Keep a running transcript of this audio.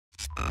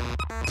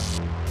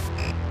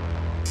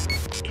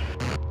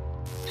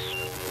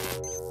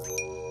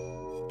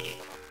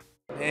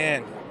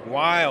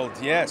Wild,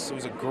 yes. It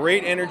was a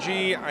great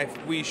energy.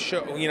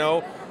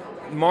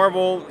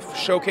 Marvel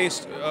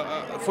showcased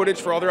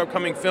footage for all their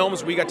upcoming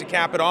films. We got to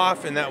cap it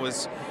off, and that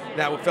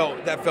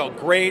felt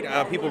great.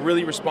 People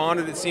really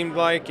responded, it seemed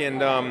like,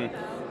 and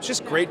it's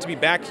just great to be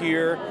back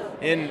here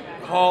in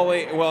Hall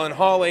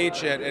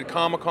H at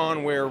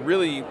Comic-Con, where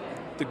really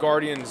the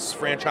Guardians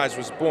franchise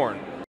was born.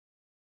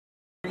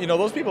 You know,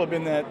 those people have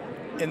been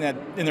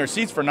in their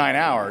seats for 9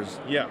 hours,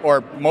 yeah,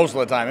 or most of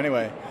the time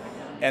anyway.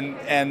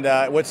 And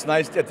what's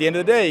nice at the end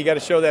of the day, you got to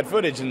show that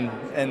footage, and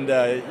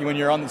when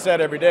you're on the set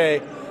every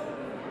day,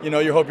 you know,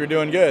 you hope you're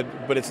doing good.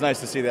 But it's nice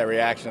to see that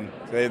reaction.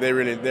 They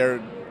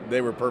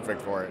were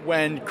perfect for it.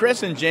 When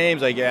Chris and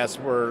James, I guess,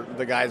 were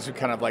the guys who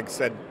kind of like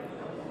said,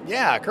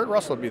 yeah, Kurt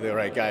Russell would be the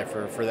right guy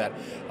for that.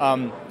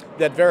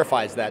 That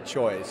verifies that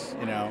choice,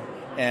 you know,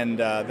 and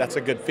that's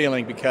a good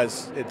feeling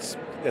because it's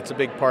a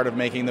big part of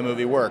making the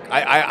movie work.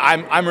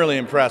 I'm really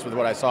impressed with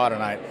what I saw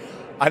tonight.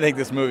 I think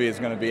this movie is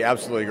going to be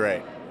absolutely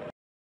great.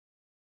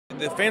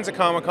 The fans of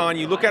Comic-Con,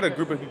 you look at a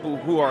group of people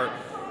who are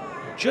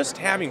just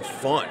having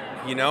fun,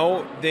 you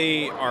know?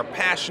 They are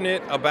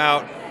passionate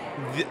about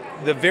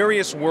the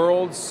various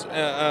worlds,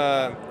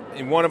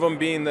 and one of them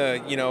being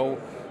the, you know,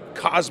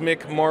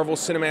 cosmic Marvel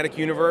Cinematic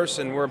Universe,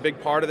 and we're a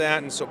big part of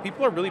that, and so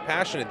people are really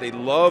passionate. They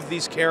love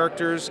these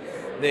characters.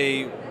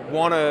 They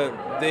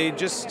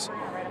just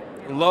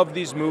love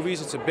these movies.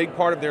 It's a big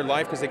part of their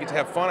life because they get to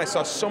have fun. I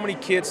saw so many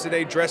kids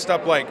today dressed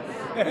up like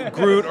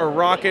Groot or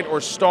Rocket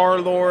or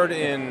Star-Lord,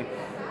 and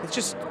it's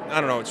just, I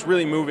don't know, it's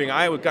really moving.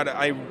 I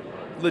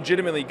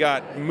legitimately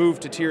got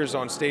moved to tears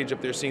on stage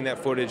up there seeing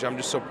that footage. I'm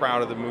just so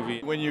proud of the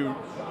movie. When you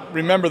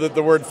remember that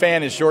the word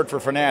fan is short for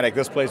fanatic,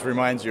 this place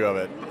reminds you of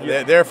it.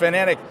 Yeah. They're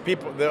fanatic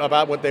people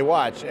about what they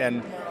watch,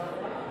 and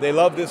they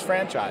love this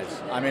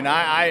franchise. I mean,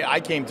 I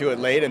came to it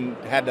late and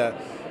had to,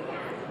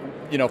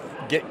 you know,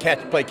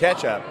 play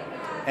catch up,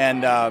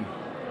 and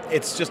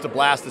it's just a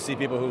blast to see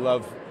people who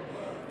love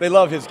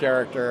his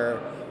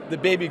character. The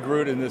baby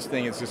Groot in this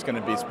thing is just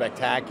going to be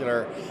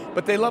spectacular.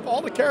 But they love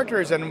all the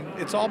characters, and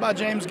it's all about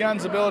James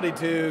Gunn's ability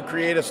to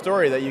create a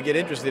story that you get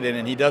interested in,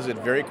 and he does it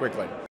very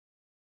quickly.